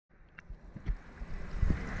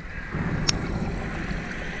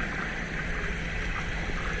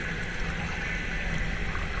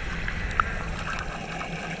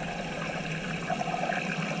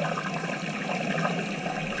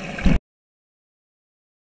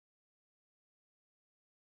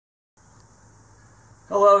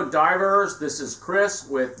Hello divers, this is Chris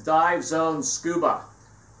with Dive Zone Scuba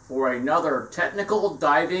for another technical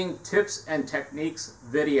diving tips and techniques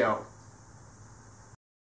video.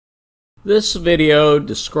 This video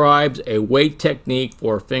describes a weight technique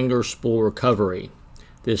for finger spool recovery.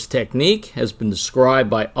 This technique has been described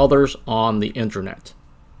by others on the internet.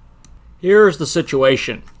 Here's the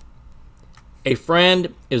situation. A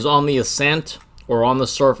friend is on the ascent or on the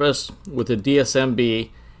surface with a DSMB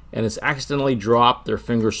and has accidentally dropped their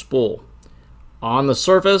finger spool. On the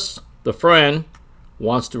surface, the friend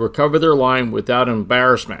wants to recover their line without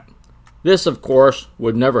embarrassment. This, of course,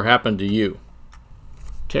 would never happen to you.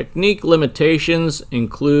 Technique limitations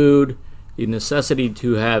include the necessity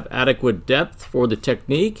to have adequate depth for the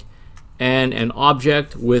technique and an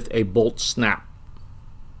object with a bolt snap.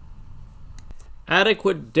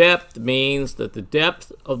 Adequate depth means that the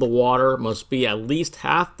depth of the water must be at least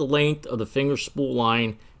half the length of the finger spool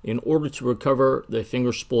line in order to recover the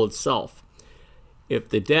finger spool itself. If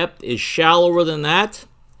the depth is shallower than that,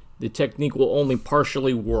 the technique will only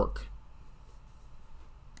partially work.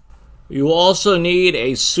 You will also need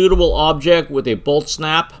a suitable object with a bolt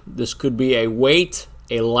snap. This could be a weight,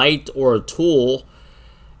 a light, or a tool.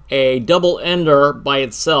 A double ender by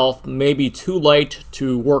itself may be too light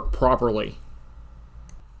to work properly.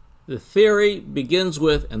 The theory begins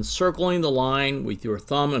with encircling the line with your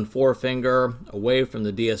thumb and forefinger away from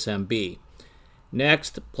the DSMB.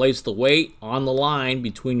 Next, place the weight on the line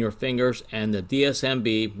between your fingers and the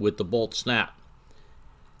DSMB with the bolt snap.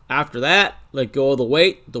 After that, let go of the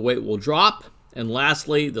weight will drop, and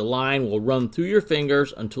lastly, the line will run through your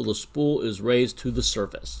fingers until the spool is raised to the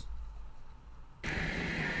surface.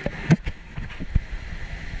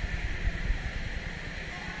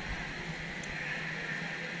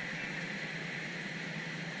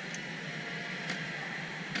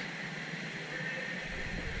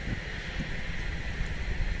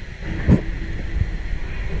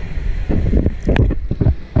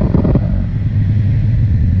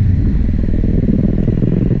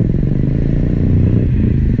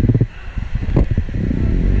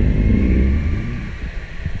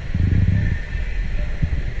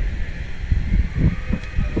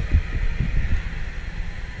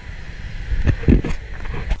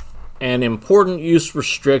 An important use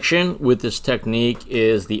restriction with this technique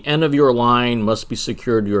is the end of your line must be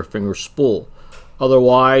secured to your finger spool.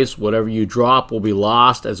 Otherwise, whatever you drop will be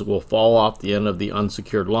lost as it will fall off the end of the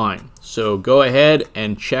unsecured line. So go ahead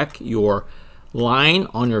and check your line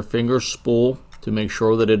on your finger spool to make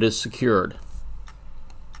sure that it is secured.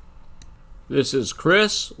 This is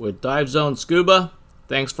Chris with Dive Zone Scuba.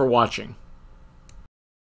 Thanks for watching.